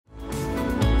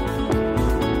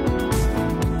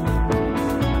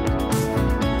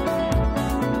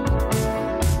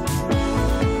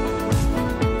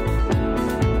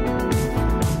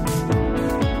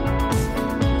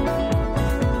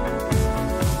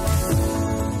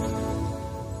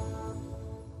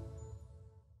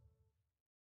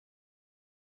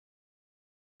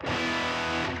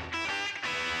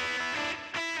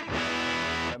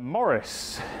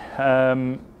Morris.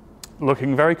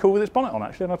 Looking very cool with its bonnet on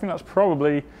actually, and I think that's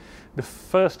probably the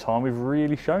first time we've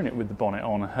really shown it with the bonnet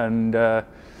on, and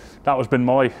that was been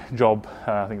my job,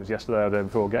 I think it was yesterday or the day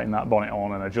before, getting that bonnet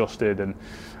on and adjusted, and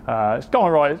it's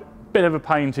gone right. It's a bit of a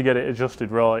pain to get it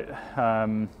adjusted right,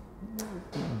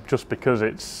 just because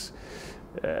it's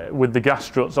with the gas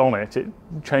struts on it, it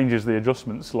changes the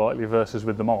adjustment slightly versus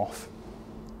with them off.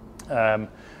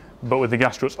 But with the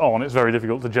gas struts on, it's very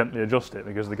difficult to gently adjust it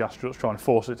because the gas struts try and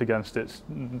force it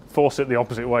the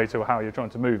opposite way to how you're trying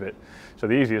to move it. So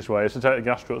the easiest way is to take the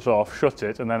gas struts off, shut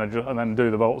it, and then do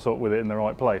the bolts up with it in the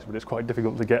right place. But it's quite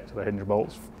difficult to get to the hinge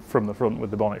bolts from the front with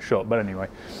the bonnet shut. But anyway,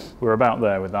 we're about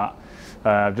there with that.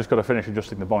 I've just got to finish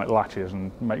adjusting the bonnet latches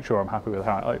and make sure I'm happy with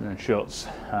how it opens and shuts.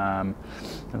 And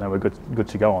then we're good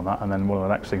to go on that. And then one of the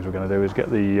next things we're going to do is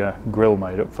get the grille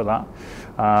made up for that.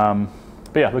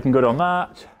 But yeah, looking good on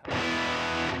that.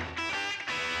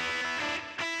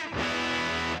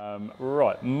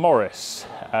 Right, Morris.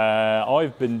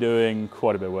 I've been doing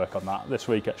quite a bit of work on that this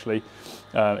week actually.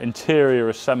 Interior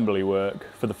assembly work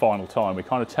for the final time. We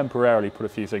kind of temporarily put a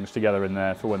few things together in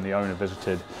there for when the owner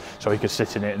visited, so he could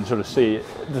sit in it and sort of see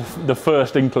the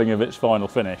first inkling of its final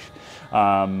finish.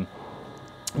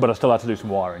 But I still had to do some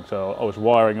wiring, so I was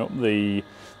wiring up the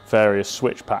various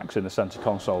switch packs in the centre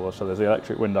console. So there's the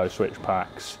electric window switch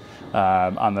packs,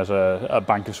 and there's a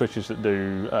bank of switches that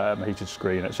do heated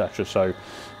screen, etc. So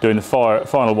doing the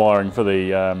final wiring for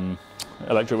the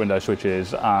electric window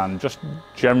switches, and just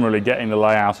generally getting the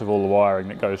layout of all the wiring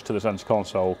that goes to the centre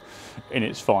console in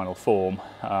its final form.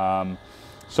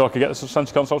 So I could get the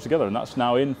centre console together, and that's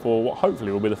now in for what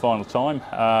hopefully will be the final time.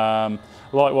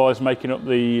 Likewise, making up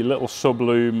the little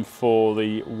sub-loom for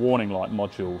the warning light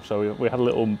module. So we had a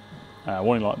little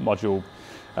warning light module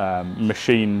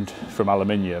machined from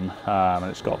aluminium, and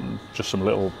it's got just some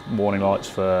little warning lights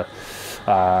for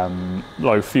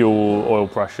low fuel, oil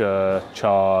pressure,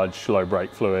 charge, low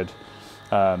brake fluid.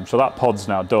 So that pod's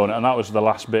now done, and that was the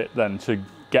last bit then to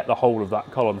get the whole of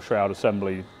that column shroud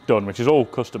assembly done, which is all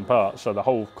custom parts. So the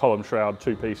whole column shroud,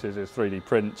 2 pieces, is 3D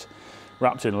print,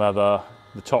 wrapped in leather.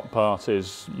 The top part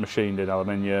is machined in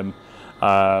aluminium.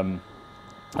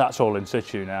 That's all in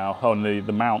situ now. Only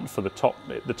the mount for the top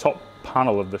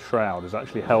panel of the shroud is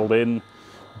actually held in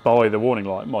by the warning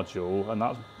light module, and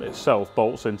that itself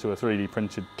bolts into a 3D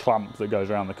printed clamp that goes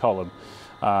around the column.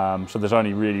 So there's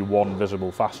only really one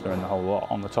visible fastener in the whole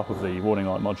lot on the top of the warning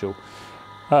light module.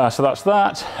 So that's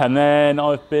that, and then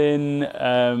I've been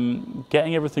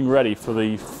getting everything ready for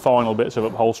the final bits of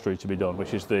upholstery to be done,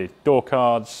 which is the door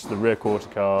cards, the rear quarter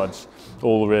cards,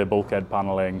 all the rear bulkhead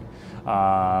panelling,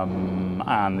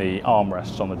 and the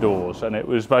armrests on the doors. And it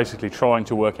was basically trying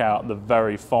to work out the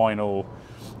very final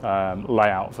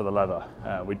layout for the leather.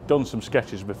 We'd done some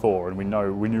sketches before, and we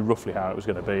knew roughly how it was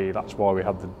going to be. That's why we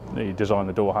had designed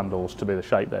the door handles to be the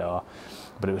shape they are.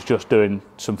 But it was just doing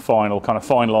some fine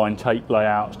line tape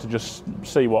layouts to just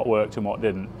see what worked and what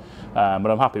didn't.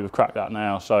 But I'm happy we've cracked that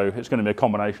now. So it's going to be a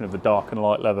combination of the dark and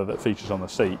light leather that features on the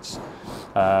seats.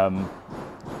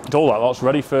 All that lot's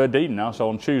ready for Dean now. So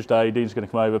on Tuesday, Dean's going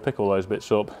to come over, pick all those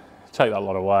bits up, take that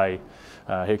lot away.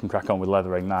 He can crack on with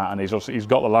leathering that, and he's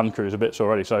got the Land Cruiser bits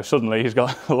already. So suddenly he's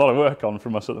got a lot of work on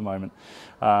from us at the moment.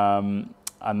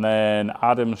 And then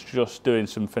Adam's just doing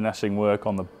some finessing work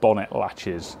on the bonnet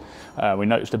latches. We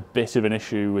noticed a bit of an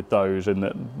issue with those in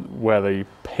that where the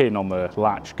pin on the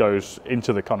latch goes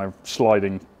into the kind of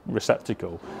sliding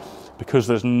receptacle. Because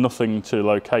there's nothing to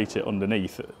locate it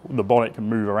underneath, the bonnet can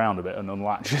move around a bit and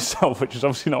unlatch itself, which is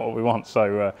obviously not what we want.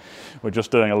 So we're just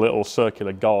doing a little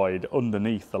circular guide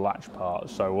underneath the latch part.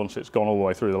 So once it's gone all the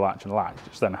way through the latch and latched,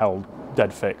 it's then held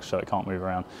dead fixed so it can't move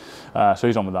around. So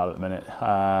he's on with that at the minute.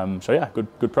 So yeah,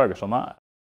 good progress on that.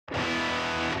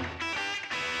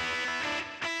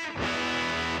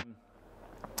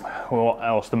 What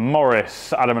else? The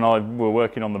Morris. Adam and I were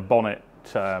working on the bonnet.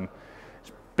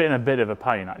 Been a bit of a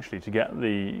pain actually to get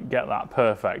that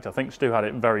perfect. I think Stu had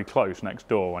it very close next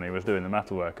door when he was doing the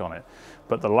metalwork on it,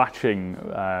 but the latching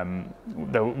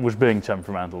was being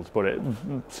temperamental, to put it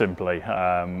simply.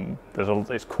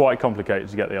 It's quite complicated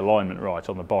to get the alignment right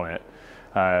on the bonnet,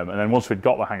 and then once we'd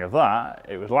got the hang of that,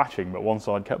 it was latching, but one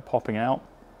side kept popping out.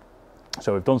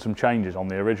 So we've done some changes on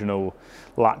the original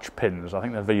latch pins. I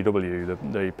think they're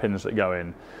VW, the pins that go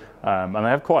in. And they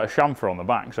have quite a chamfer on the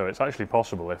back, so it's actually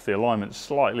possible, if the alignment's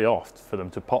slightly off, for them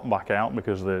to pop back out,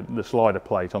 because the slider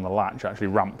plate on the latch actually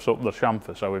ramps up the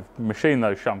chamfer. So we've machined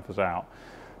those chamfers out,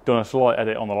 done a slight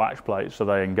edit on the latch plates so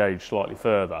they engage slightly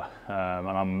further, and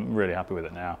I'm really happy with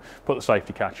it now. Put the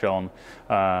safety catch on,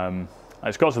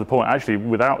 It's got to the point, actually,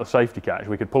 without the safety catch,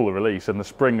 we could pull the release and the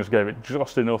springs gave it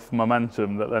just enough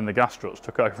momentum that then the gas struts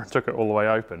took over and took it all the way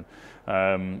open.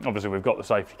 Obviously, we've got the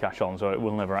safety catch on, so it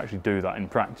will never actually do that in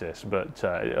practice, but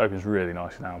it opens really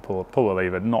nicely now. Pull the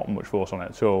lever, not much force on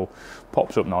it at all,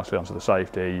 pops up nicely onto the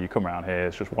safety. You come around here,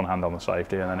 it's just one hand on the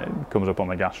safety, and then it comes up on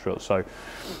the gas strut, so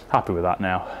happy with that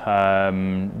now.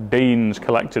 Dean's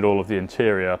collected all of the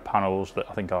interior panels that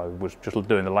I think I was just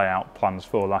doing the layout plans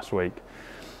for last week.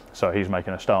 So he's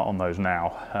making a start on those now.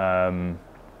 And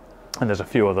there's a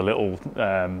few other little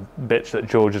bits that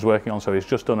George is working on. So he's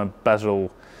just done a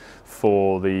bezel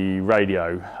for the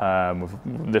radio.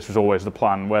 This was always the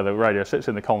plan, where the radio sits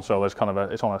in the console, there's kind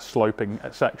of it's on a sloping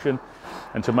section.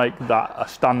 And to make that a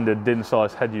standard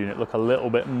DIN-sized head unit look a little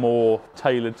bit more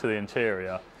tailored to the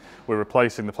interior, we're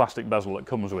replacing the plastic bezel that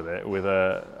comes with it with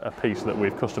a piece that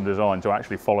we've custom designed to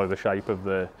actually follow the shape of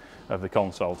the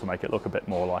console to make it look a bit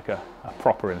more like a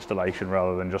proper installation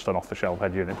rather than just an off-the-shelf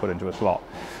head unit put into a slot.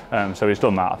 So he's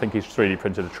done that. I think he's 3D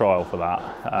printed a trial for that.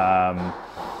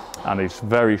 And he's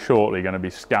very shortly going to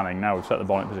be scanning. Now we've set the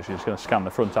bonnet position, he's going to scan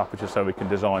the front aperture so we can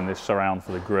design this surround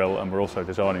for the grille, and we're also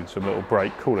designing some little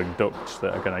brake cooling ducts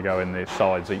that are going to go in the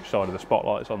sides, each side of the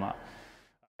spotlights on that.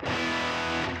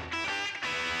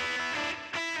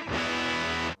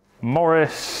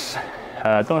 Morris,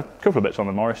 done a couple of bits on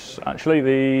the Morris actually.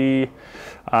 The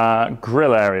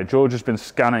grill area, George has been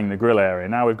scanning the grill area.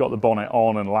 Now we've got the bonnet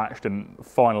on and latched and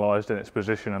finalised in its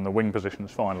position, and the wing position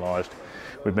is finalised.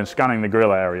 We've been scanning the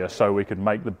grill area so we could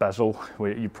make the bezel.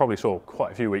 You probably saw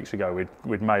quite a few weeks ago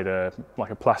we'd made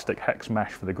like a plastic hex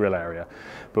mesh for the grill area,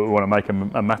 but we want to make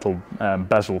a metal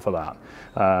bezel for that.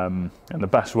 And the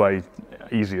best way,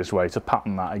 easiest way to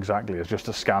pattern that exactly is just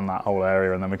to scan that whole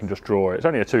area, and then we can just draw it. It's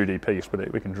only a 2D piece,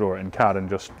 but we can draw it in CAD and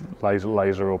just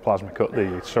laser or plasma cut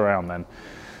the surround then,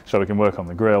 so we can work on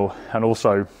the grill. And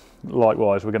also,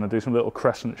 likewise, we're going to do some little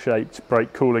crescent shaped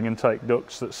brake cooling intake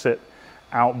ducts that sit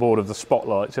outboard of the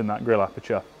spotlights in that grill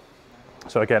aperture.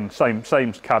 So again, same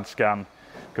CAD scan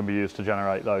can be used to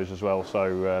generate those as well,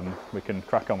 so we can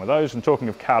crack on with those. And talking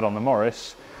of CAD on the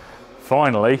Morris,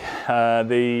 finally,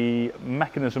 the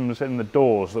mechanisms in the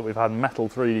doors that we've had metal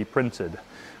 3D printed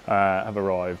have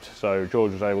arrived. So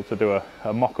George was able to do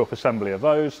a mock-up assembly of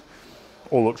those.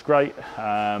 All looks great.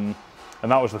 And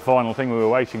that was the final thing we were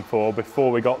waiting for before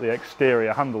we got the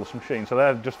exterior handles machine. So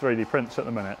they're just 3D prints at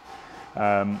the minute.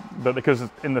 But because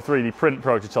in the 3D print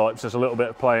prototypes there's a little bit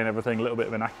of play and everything, a little bit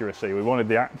of inaccuracy, we wanted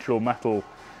the actual metal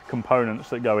components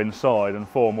that go inside and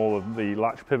form all of the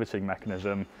latch pivoting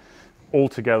mechanism all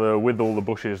together with all the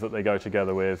bushes that they go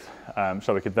together with,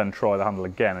 so we could then try the handle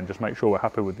again and just make sure we're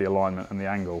happy with the alignment and the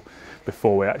angle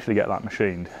before we actually get that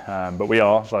machined. But we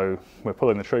are, so we're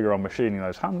pulling the trigger on machining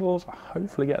those handles.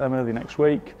 Hopefully get them early next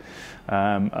week,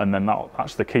 and then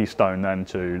that's the keystone then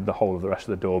to the whole of the rest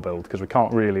of the door build, because we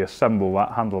can't really assemble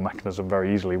that handle mechanism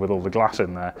very easily with all the glass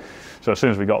in there. So as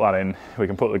soon as we got that in, we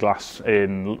can put the glass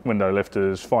in, window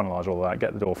lifters, finalise all that,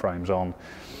 get the door frames on,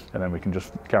 and then we can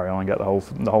just carry on and get the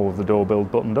whole of the door build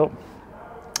buttoned up.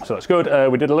 So that's good.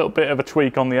 We did a little bit of a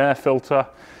tweak on the air filter.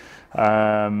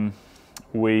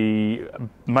 We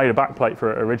made a backplate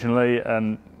for it originally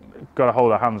and got to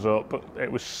hold our hands up, but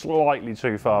it was slightly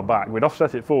too far back. We'd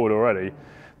offset it forward already,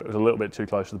 but it was a little bit too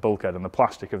close to the bulkhead, and the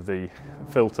plastic of the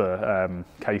filter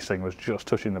casing was just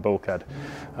touching the bulkhead.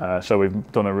 So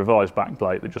we've done a revised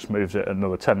backplate that just moves it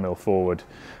another 10mm forward,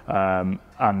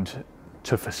 and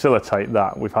to facilitate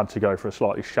that, we've had to go for a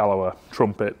slightly shallower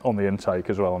trumpet on the intake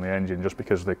as well on the engine, just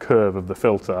because the curve of the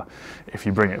filter, if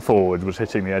you bring it forward, was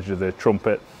hitting the edge of the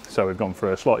trumpet. So we've gone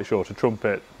for a slightly shorter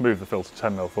trumpet, moved the filter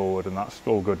 10mm forward, and that's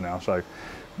all good now. So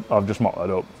I've just mocked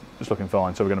that up, it's looking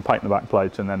fine. So we're going to paint the back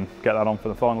plate and then get that on for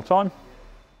the final time.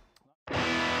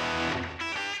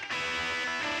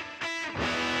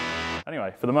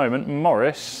 Anyway, for the moment,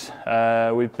 Morris,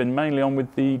 we've been mainly on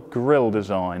with the grille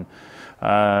design.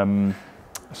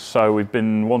 So we've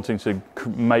been wanting to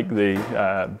make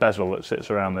the bezel that sits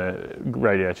around the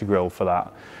radiator grille for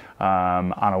that,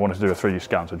 and I wanted to do a 3D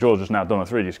scan. So George has now done a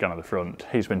 3D scan of the front.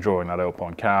 He's been drawing that up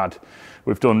on CAD.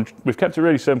 We've kept it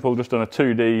really simple, just done a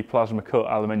 2D plasma cut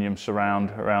aluminium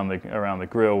surround around the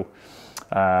grille,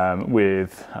 and we're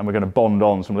going to bond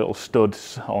on some little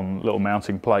studs on little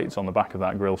mounting plates on the back of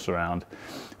that grille surround.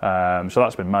 So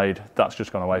that's been made. That's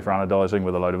just gone away for anodizing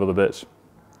with a load of other bits.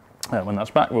 When that's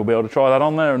back, we'll be able to try that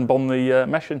on there and bond the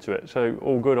mesh into it. So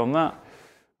all good on that.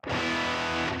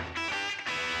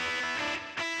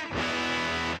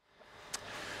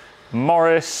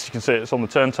 Morris, you can see it's on the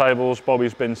turntables.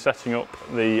 Bobby's been setting up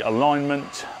the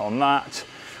alignment on that.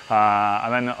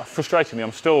 And then frustratingly,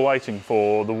 I'm still waiting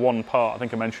for the one part I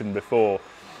think I mentioned before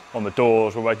on the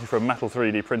doors. We're waiting for a metal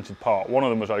 3D printed part. One of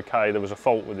them was okay, there was a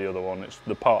fault with the other one. It's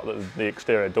the part that the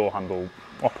exterior door handle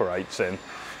operates in.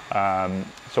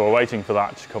 So we're waiting for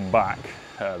that to come back,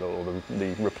 or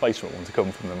the replacement one to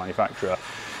come from the manufacturer,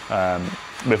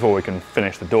 before we can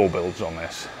finish the door builds on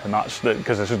this. And that's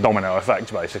because it's a domino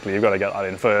effect basically. You've got to get that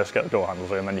in first, get the door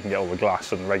handles in, then you can get all the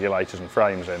glass and regulators and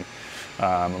frames in,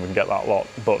 and we can get that lot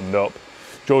buttoned up.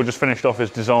 George has finished off his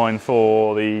design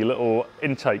for the little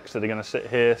intakes that are going to sit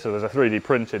here. So there's a 3D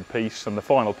printed piece, and the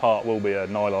final part will be a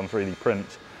nylon 3D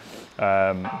print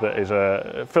that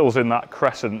is fills in that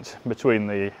crescent between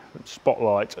the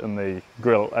spotlight and the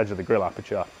edge of the grill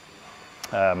aperture.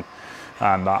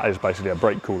 And that is basically a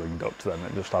brake cooling duct then.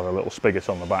 It just has a little spigot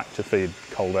on the back to feed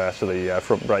cold air to the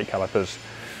front brake calipers.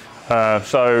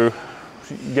 So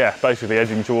yeah, basically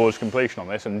edging towards completion on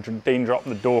this, and Dean dropped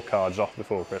the door cards off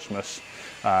before Christmas.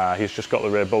 He's just got the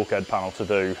rear bulkhead panel to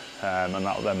do, and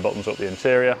that then buttons up the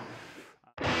interior.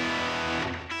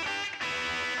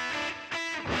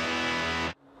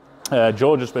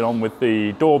 George has been on with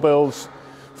the door builds,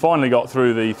 finally got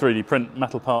through the 3D print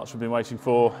metal parts we've been waiting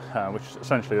for, which is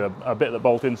essentially a bit that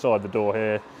bolt inside the door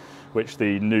here, which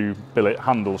the new billet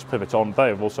handles pivot on. They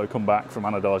have also come back from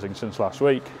anodising since last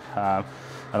week.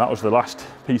 And that was the last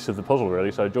piece of the puzzle really.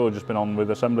 So George has been on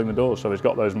with assembling the doors. So he's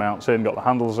got those mounts in, got the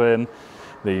handles in,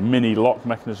 the mini lock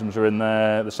mechanisms are in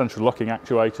there, the central locking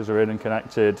actuators are in and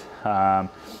connected, and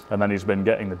then he's been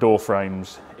getting the door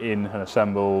frames in and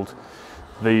assembled.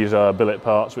 These are billet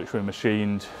parts which were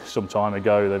machined some time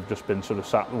ago. They've just been sort of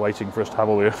sat waiting for us to have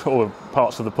all the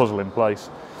parts of the puzzle in place.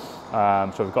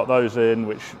 So we've got those in,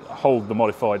 which hold the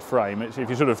modified frame. If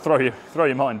you sort of throw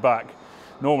your mind back,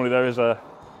 normally there is a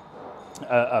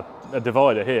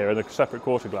divider here and a separate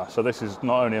quarter glass. So this is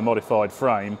not only a modified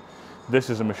frame,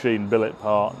 this is a machined billet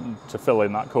part to fill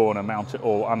in that corner, mount it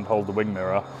all and hold the wing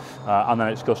mirror, and then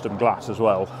it's custom glass as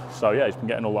well. So yeah, he's been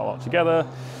getting all that lot together,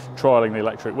 trialling the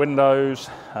electric windows,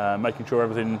 making sure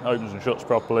everything opens and shuts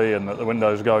properly and that the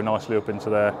windows go nicely up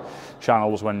into their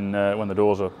channels when the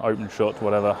doors are open, shut,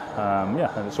 whatever.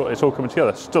 Yeah, and it's all coming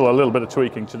together. Still a little bit of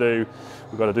tweaking to do.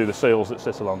 We've got to do the seals that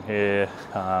sit along here.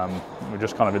 We're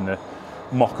just kind of in the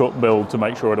mock-up build to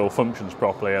make sure it all functions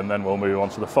properly, and then we'll move on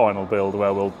to the final build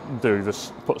where we'll do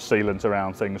this, put sealant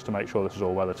around things to make sure this is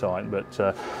all weather tight.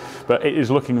 But it is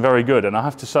looking very good, and I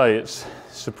have to say it's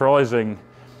surprising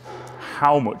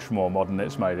how much more modern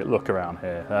it's made it look around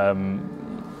here.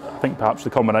 I think perhaps the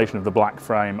combination of the black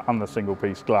frame and the single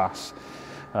piece glass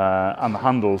and the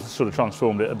handles sort of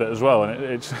transformed it a bit as well, and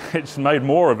it's made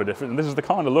more of a difference. And this is the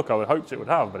kind of look I would hoped it would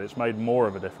have, but it's made more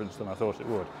of a difference than I thought it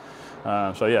would.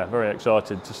 So yeah, very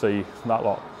excited to see that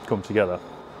lot come together.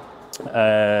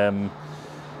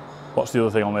 What's the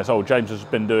other thing on this? Oh, James has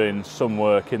been doing some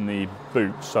work in the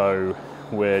boot, so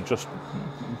we're just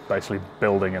basically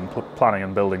building and planning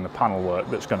and building the panel work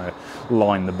that's going to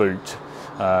line the boot,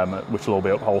 which will all be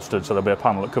upholstered. So there'll be a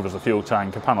panel that covers the fuel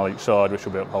tank, a panel each side which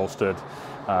will be upholstered.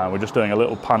 We're just doing a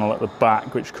little panel at the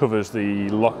back which covers the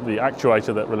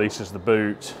actuator that releases the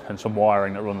boot and some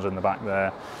wiring that runs in the back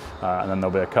there. And then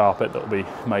there'll be a carpet that will be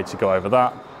made to go over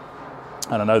that.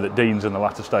 And I know that Dean's in the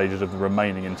latter stages of the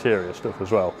remaining interior stuff as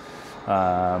well.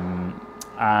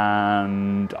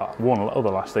 And one other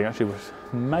last thing actually was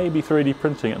maybe 3D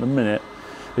printing at the minute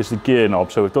is the gear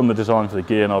knob. So we've done the design for the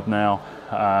gear knob now.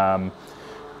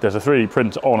 There's a 3D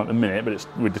print on at the minute, but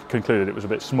we just concluded it was a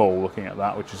bit small looking at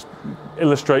that, which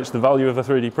illustrates the value of a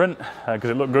 3D print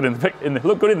because it looked good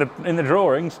in the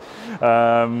drawings.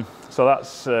 So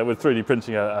that's with 3D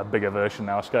printing a bigger version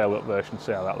now, a scaled up version, to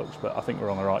see how that looks. But I think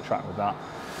we're on the right track with that.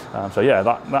 So yeah,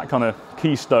 that kind of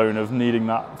keystone of needing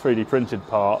that 3D printed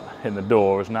part in the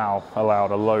door has now allowed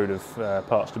a load of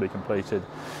parts to be completed.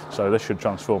 So this should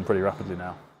transform pretty rapidly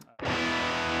now.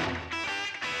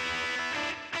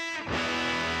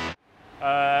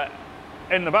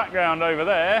 In the background over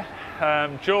there,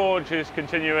 George is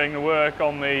continuing the work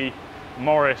on the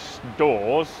Morris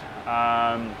doors.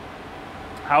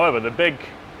 However, the big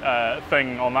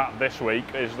thing on that this week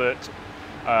is that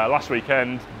last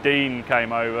weekend Dean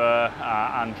came over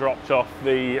and dropped off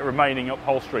the remaining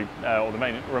upholstery, or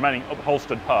the remaining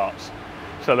upholstered parts.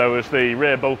 So there was the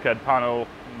rear bulkhead panel,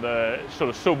 the sort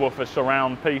of subwoofer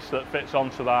surround piece that fits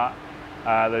onto that,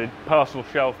 the parcel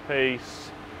shelf piece,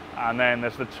 and then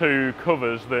there's the two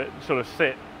covers that sort of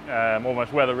sit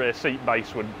almost where the rear seat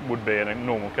base would be in a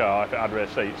normal car if it had rear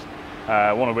seats.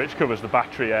 One of which covers the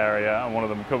battery area and one of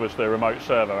them covers the remote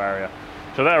servo area.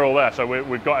 So they're all there, so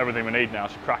we've got everything we need now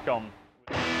to crack on.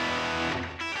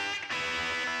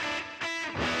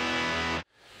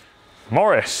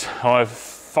 Morris, I've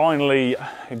finally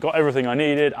got everything I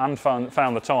needed and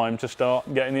found the time to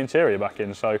start getting the interior back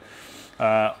in. So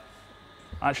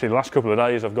actually the last couple of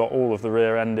days I've got all of the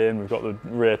rear end in, we've got the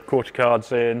rear quarter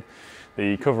cards in,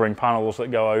 the covering panels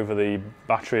that go over the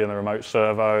battery and the remote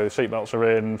servo, seatbelts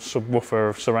are in,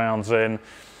 subwoofer surrounds in.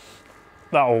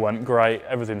 That all went great,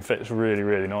 everything fits really,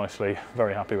 really nicely,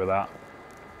 very happy with that.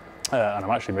 And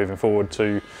I'm actually moving forward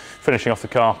to finishing off the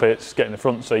carpets, getting the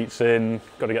front seats in,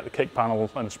 got to get the kick panel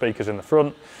and speakers in the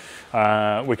front.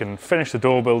 We can finish the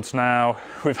door builds now.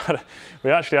 We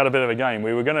actually had a bit of a game.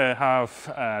 We were going to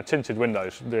have tinted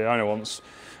windows. The owner wants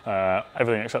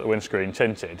everything except the windscreen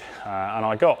tinted. And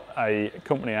I got a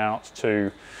company out to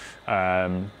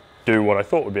do what I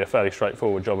thought would be a fairly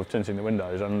straightforward job of tinting the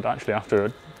windows. And actually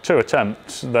after 2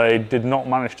 attempts, they did not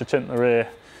manage to tint the rear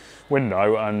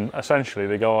window, and essentially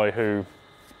the guy who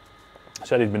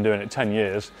said he'd been doing it 10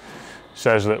 years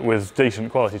says that with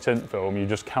decent quality tint film you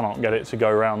just cannot get it to go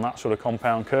around that sort of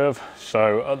compound curve.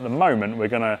 So at the moment we're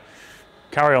going to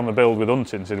carry on the build with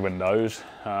untinted windows,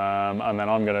 and then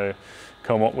I'm going to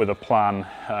come up with a plan.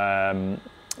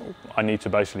 I need to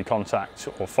basically contact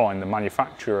or find the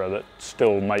manufacturer that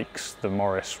still makes the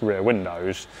Morris rear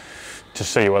windows to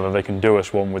see whether they can do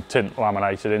us one with tint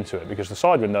laminated into it, because the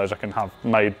side windows I can have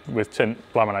made with tint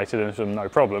laminated into them no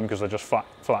problem because they're just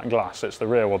flat glass. It's the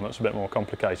rear one that's a bit more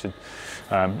complicated,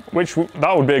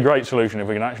 that would be a great solution if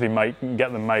we can actually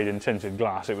get them made in tinted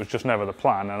glass. It was just never the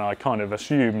plan, and I kind of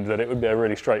assumed that it would be a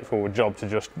really straightforward job to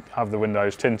just have the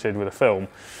windows tinted with a film,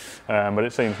 but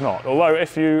it seems not. Although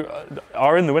if you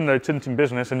are in the window tinting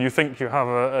business and you think you have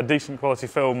a decent quality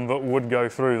film that would go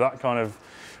through that kind of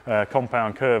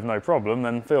compound curve no problem,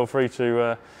 then feel free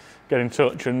to get in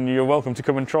touch and you're welcome to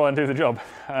come and try and do the job.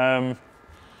 So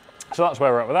that's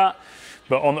where we're at with that.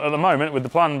 But at the moment, with the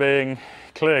plan being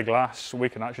clear glass, we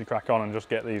can actually crack on and just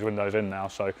get these windows in now.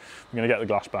 So we're going to get the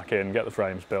glass back in, get the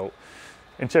frames built,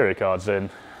 interior cards in,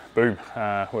 boom,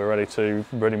 we're ready to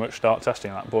pretty much start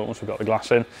testing at that point once we've got the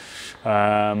glass in.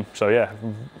 So yeah,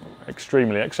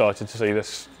 extremely excited to see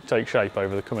this take shape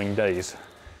over the coming days.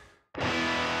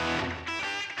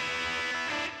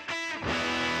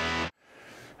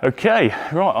 Okay,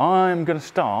 right, I'm going to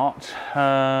start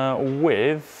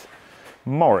with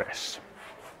Morris.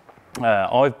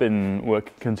 I've been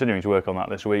continuing to work on that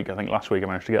this week. I think last week I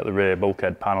managed to get the rear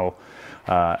bulkhead panel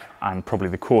and probably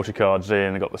the quarter cards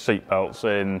in. I got the seat belts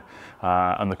in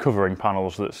and the covering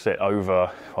panels that sit over,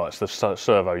 well, it's the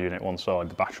servo unit one side,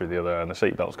 the battery the other, and the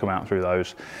seat belts come out through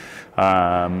those.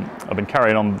 I've been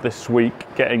carrying on this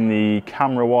week getting the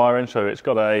camera wire in, so it's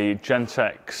got a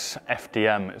Gentex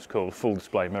FDM, it's called, full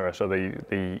display mirror, so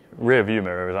the rear view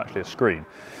mirror is actually a screen.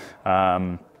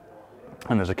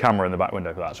 And there's a camera in the back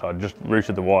window for that, so I just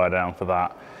routed the wire down for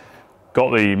that.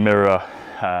 Got the mirror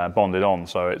bonded on,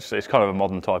 so it's kind of a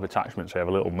modern type attachment, so you have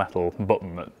a little metal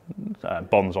button that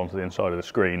bonds onto the inside of the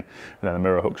screen, and then the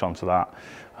mirror hooks onto that.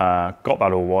 Got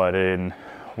that all wired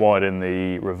in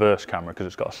the reverse camera, because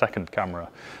it's got a second camera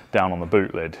down on the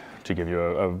boot lid to give you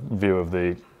a view of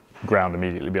the ground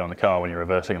immediately behind the car when you're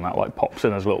reversing, and that like pops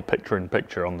in as a little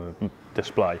picture-in-picture on the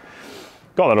display.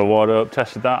 Got that all wired up,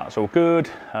 tested that, it's all good.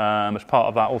 As part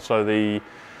of that also there's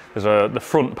the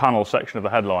front panel section of the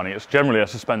headlining. It's generally a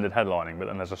suspended headlining, but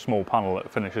then there's a small panel that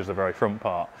finishes the very front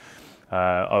part.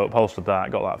 I upholstered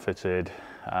that, got that fitted,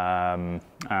 and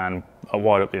I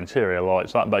wired up the interior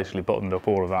lights. That basically buttoned up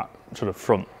all of that sort of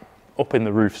front, up in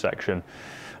the roof section.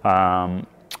 And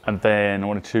then I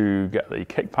wanted to get the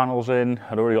kick panels in.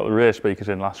 I'd already got the rear speakers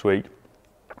in last week.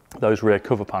 Those rear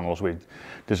cover panels we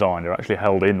designed are actually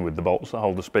held in with the bolts that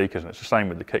hold the speakers, and it's the same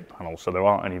with the kick panels, so there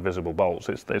aren't any visible bolts.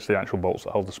 It's the actual bolts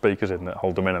that hold the speakers in that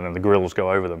hold them in, and then the grills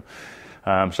go over them.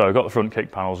 So I got the front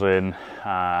kick panels in,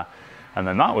 and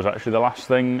then that was actually the last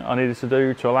thing I needed to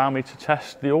do to allow me to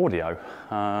test the audio.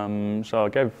 So I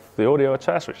gave the audio a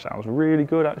test, which sounds really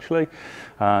good actually.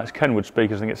 It's Kenwood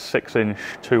speakers, I think it's 6-inch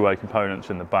two-way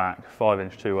components in the back,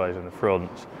 5-inch two-ways in the front.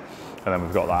 And then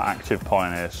we've got that active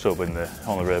Pioneer sub on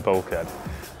the rear bulkhead.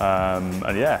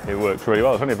 And yeah, it works really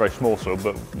well. It's only a very small sub,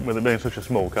 but with it being such a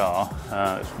small car,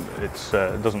 it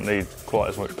doesn't need quite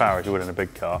as much power as you would in a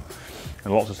big car.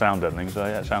 And lots of sound deadening, so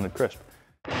yeah, it sounded crisp.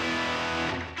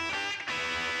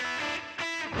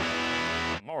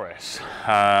 Morris,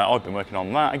 I've been working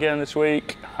on that again this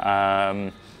week.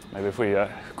 Maybe if we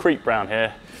creep round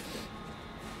here,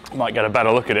 might get a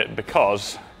better look at it,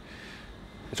 because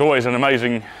it's always an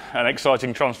amazing and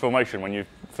exciting transformation when you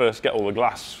first get all the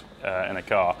glass in a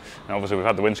car. And obviously we've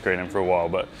had the windscreen in for a while,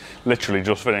 but literally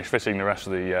just finished fitting the rest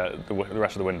of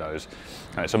the windows.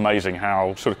 And it's amazing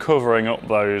how sort of covering up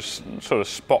those sort of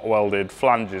spot welded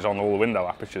flanges on all the window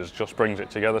apertures just brings it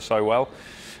together so well.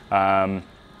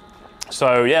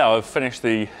 So yeah, I've finished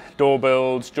the door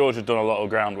builds. George had done a lot of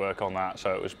groundwork on that,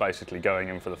 so it was basically going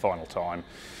in for the final time,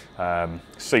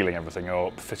 sealing everything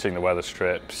up, fitting the weather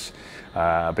strips.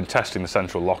 I've been testing the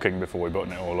central locking before we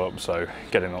button it all up, so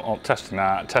testing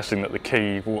that the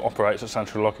key operates at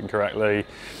central locking correctly.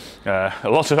 A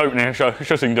lot of opening and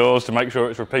shutting doors to make sure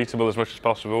it's repeatable as much as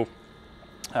possible.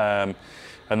 And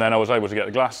then I was able to get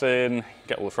the glass in,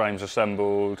 get all the frames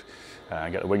assembled,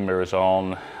 get the wing mirrors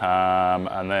on,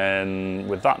 and then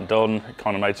with that done, it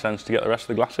kind of made sense to get the rest of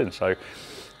the glass in. So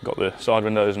got the side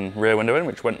windows and rear window in,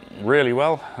 which went really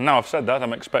well. And now I've said that,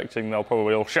 I'm expecting they'll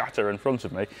probably all shatter in front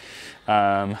of me.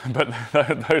 But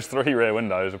those 3 rear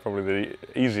windows are probably the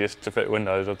easiest to fit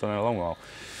windows I've done in a long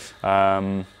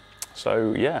while.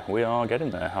 So yeah, we are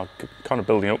getting there. I'm kind of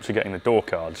building up to getting the door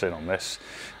cards in on this.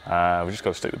 We've just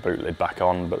got to stick the boot lid back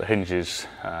on, but the hinges,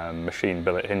 machine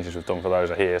billet hinges we've done for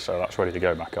those are here, so that's ready to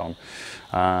go back on.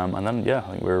 And then yeah,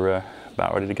 I think we're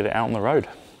about ready to get it out on the road.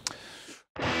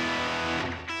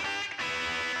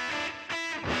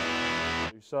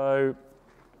 So,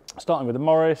 starting with the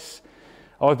Morris,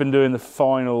 I've been doing the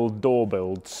final door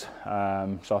builds.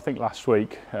 So I think last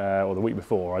week, or the week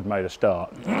before, I'd made a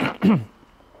start.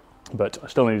 But I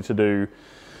still need to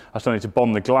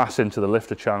bond the glass into the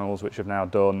lifter channels, which I've now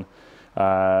done.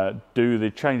 Do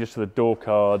the changes to the door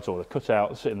cards, or the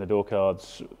cutouts in the door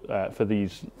cards for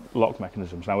these lock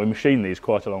mechanisms. Now we machined these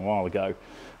quite a long while ago.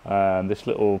 This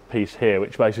little piece here,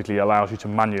 which basically allows you to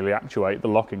manually actuate the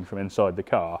locking from inside the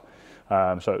car.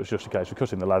 So it was just a case of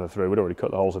cutting the leather through. We'd already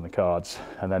cut the holes in the cards,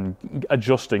 and then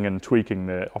adjusting and tweaking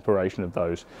the operation of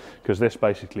those, because this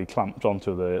basically clamped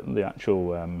onto the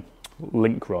actual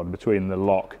link rod between the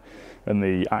lock and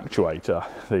the actuator,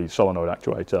 the solenoid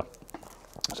actuator.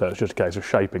 So it's just a case of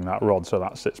shaping that rod so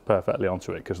that sits perfectly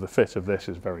onto it, because the fit of this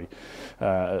is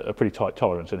a pretty tight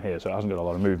tolerance in here, so it hasn't got a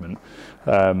lot of movement.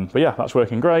 But yeah, that's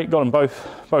working great. Got them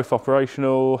both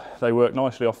operational. They work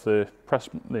nicely off the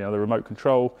the remote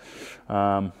control.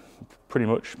 Pretty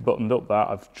much buttoned up that.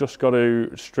 I've just got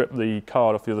to strip the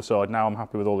card off the other side. Now I'm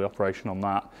happy with all the operation on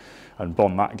that, and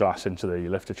bond that glass into the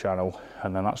lifter channel,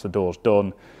 and then that's the doors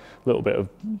done. A little bit of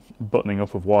buttoning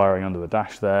up of wiring under the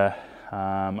dash there.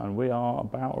 And we are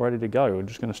about ready to go. We're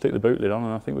just going to stick the boot lid on,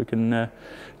 and I think we can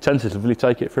tentatively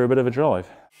take it for a bit of a drive.